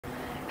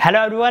Hello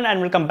everyone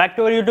and welcome back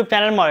to our YouTube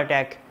channel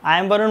MauryaTech. I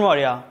am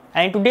Maurya,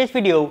 and in today's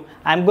video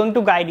I am going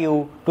to guide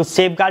you to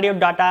safeguard your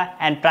data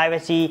and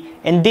privacy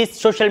in this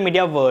social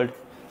media world.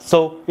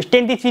 So stay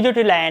in this video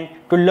till end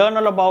to learn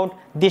all about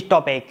this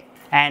topic,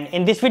 and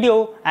in this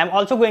video I am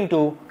also going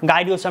to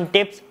guide you some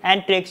tips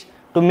and tricks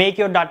to make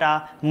your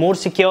data more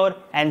secure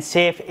and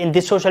safe in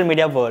this social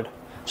media world.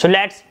 So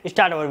let's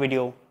start our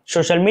video.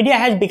 Social media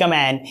has become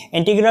an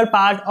integral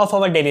part of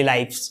our daily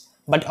lives,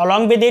 but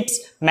along with its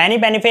many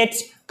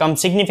benefits come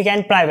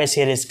significant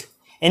privacy risk.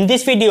 In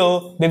this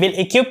video, we will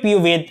equip you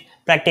with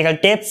practical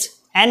tips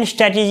and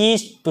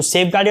strategies to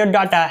safeguard your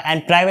data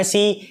and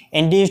privacy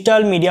in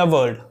digital media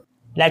world.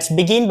 Let's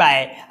begin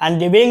by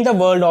unrevealing the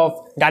world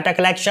of data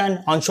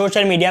collection on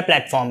social media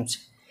platforms.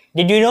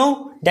 Did you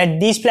know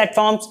that these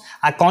platforms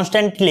are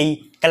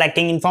constantly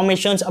collecting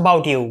information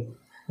about you?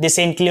 This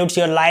includes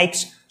your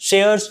likes,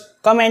 shares,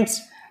 comments,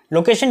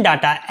 location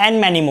data,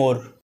 and many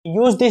more.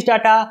 Use this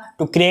data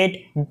to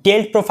create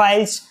detailed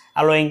profiles,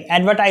 allowing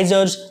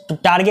advertisers to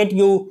target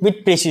you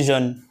with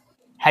precision.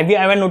 Have you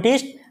ever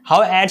noticed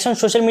how ads on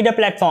social media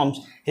platforms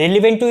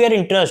relevant to your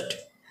interest?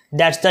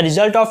 That's the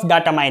result of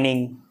data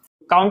mining.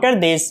 To counter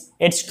this,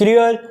 it's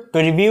crucial to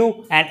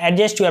review and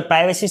adjust your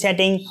privacy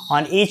setting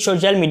on each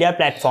social media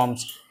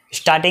platforms,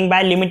 starting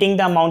by limiting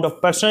the amount of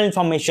personal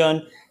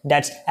information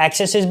that's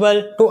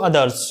accessible to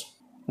others.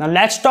 Now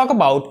let's talk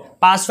about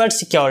password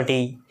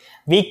security.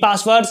 Weak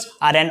passwords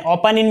are an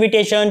open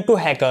invitation to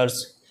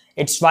hackers.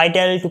 It's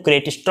vital to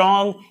create a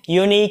strong,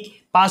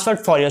 unique password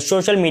for your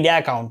social media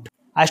account.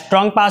 A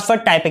strong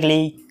password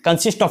typically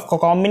consists of a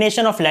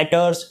combination of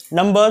letters,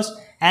 numbers,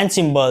 and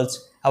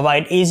symbols.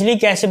 Avoid easily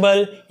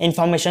guessable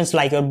information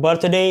like your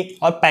birthday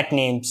or pet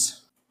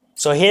names.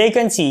 So here you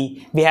can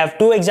see we have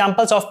two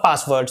examples of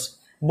passwords.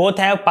 Both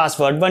have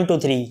password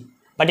 123.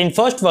 But in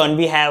first one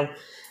we have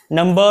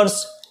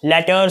numbers,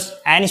 letters,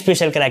 and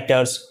special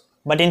characters.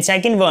 But in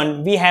second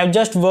one we have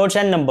just words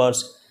and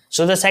numbers.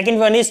 So the second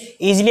one is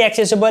easily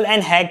accessible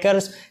and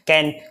hackers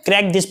can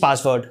crack this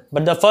password,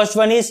 but the first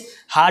one is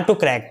hard to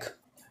crack.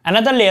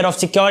 Another layer of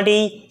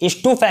security is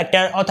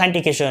two-factor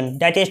authentication,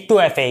 that is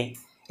 2FA.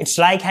 It's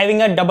like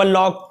having a double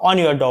lock on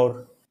your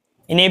door.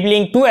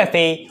 Enabling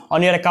 2FA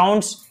on your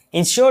accounts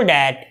ensure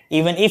that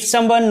even if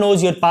someone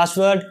knows your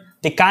password,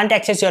 they can't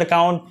access your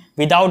account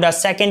without a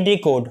secondary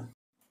code.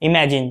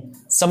 Imagine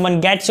someone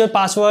gets your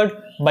password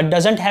but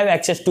doesn't have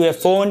access to a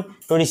phone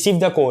to receive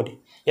the code.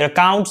 Your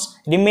accounts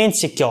remain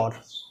secure.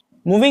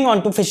 Moving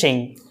on to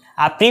phishing,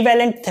 a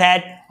prevalent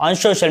threat on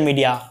social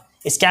media.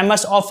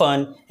 Scammers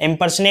often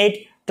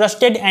impersonate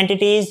trusted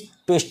entities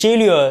to steal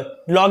your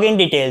login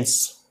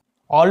details.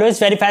 Always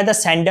verify the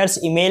sender's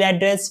email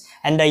address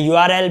and the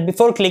URL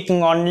before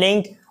clicking on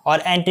link or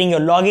entering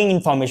your login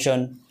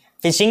information.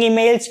 Phishing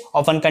emails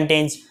often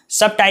contains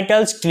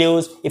subtitles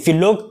clues if you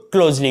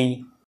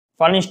closely.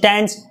 For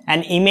instance,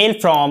 an email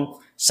from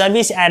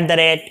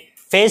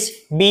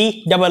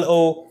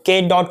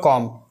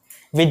service@facebook.com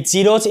with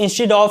zeros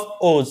instead of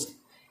O's.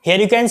 Here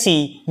you can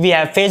see we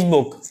have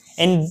Facebook.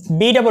 In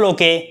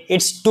BOOK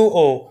it's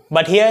 2O,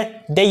 but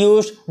here they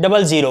used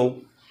 00.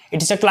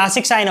 It is a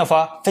classic sign of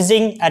a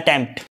phishing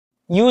attempt.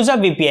 Use a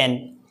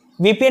VPN.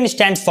 VPN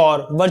stands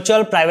for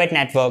Virtual Private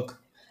Network.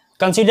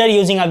 Consider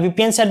using a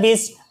VPN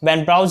service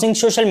when browsing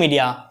social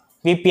media.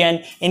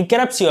 VPN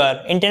encrypts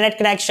your internet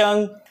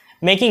connection,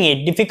 making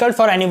it difficult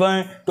for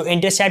anyone to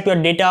intercept your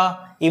data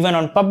even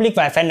on public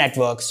Wi-Fi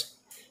networks.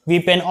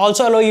 VPN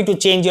also allow you to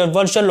change your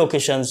virtual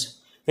locations,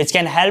 which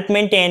can help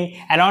maintain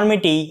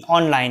anonymity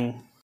online.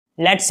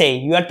 Let's say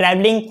you are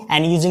traveling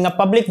and using a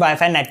public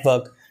Wi-Fi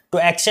network to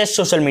access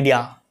social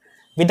media.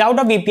 Without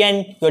a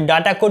VPN, your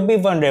data could be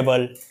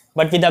vulnerable,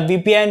 but with a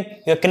VPN,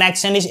 your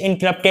connection is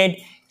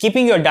encrypted,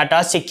 keeping your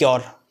data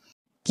secure.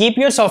 Keep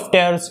your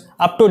softwares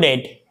up to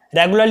date.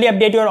 Regularly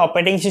update your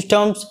operating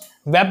systems,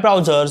 web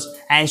browsers,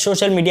 and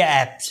social media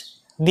apps.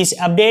 These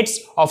updates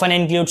often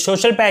include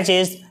social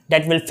patches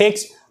that will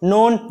fix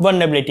known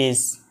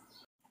vulnerabilities.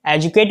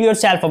 Educate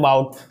yourself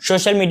about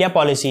social media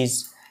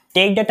policies.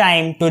 Take the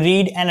time to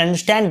read and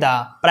understand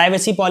the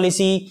privacy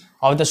policy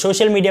of the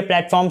social media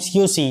platforms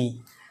you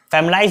see.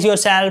 Familiarize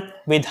yourself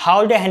with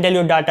how they handle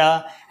your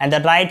data and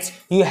the rights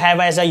you have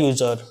as a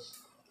user.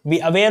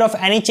 Be aware of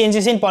any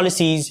changes in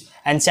policies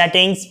and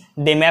settings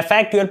they may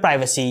affect your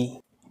privacy.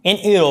 In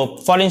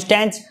Europe, for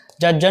instance,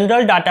 the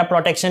General Data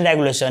Protection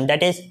Regulation,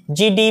 that is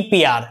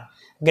GDPR,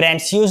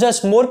 grants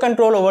users more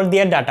control over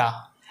their data.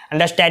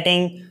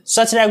 Understanding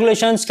such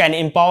regulations can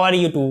empower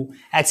you to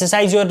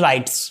exercise your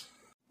rights.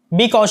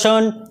 Be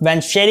cautious when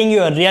sharing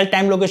your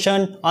real-time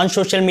location on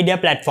social media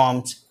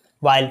platforms.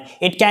 While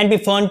it can be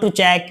fun to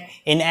check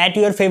in at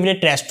your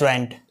favorite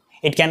restaurant,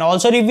 it can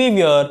also reveal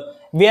your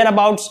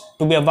whereabouts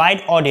to a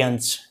wide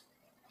audience.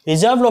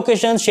 Reserve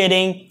location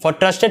sharing for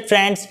trusted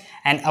friends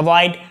and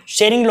avoid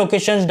sharing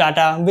locations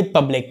data with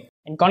public.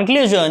 In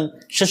conclusion,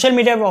 social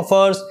media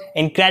offers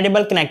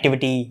incredible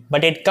connectivity,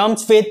 but it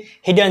comes with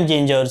hidden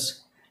dangers.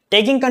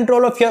 Taking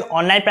control of your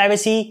online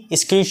privacy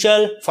is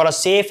crucial for a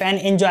safe and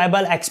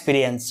enjoyable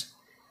experience.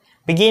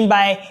 Begin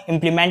by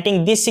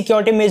implementing these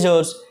security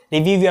measures,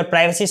 review your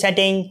privacy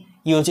setting,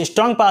 use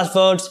strong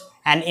passwords,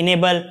 and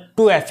enable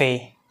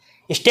 2FA.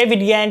 Stay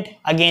vigilant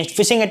against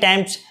phishing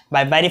attempts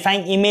by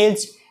verifying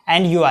emails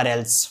and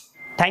URLs.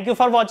 Thank you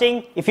for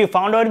watching. If you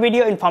found our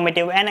video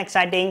informative and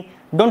exciting,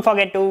 don't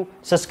forget to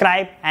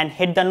subscribe and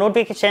hit the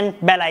notification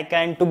bell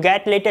icon to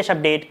get latest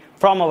update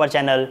from our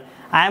channel.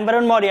 I am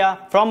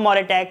Maurya from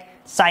MauryaTech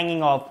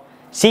signing off.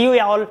 See you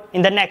all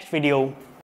in the next video.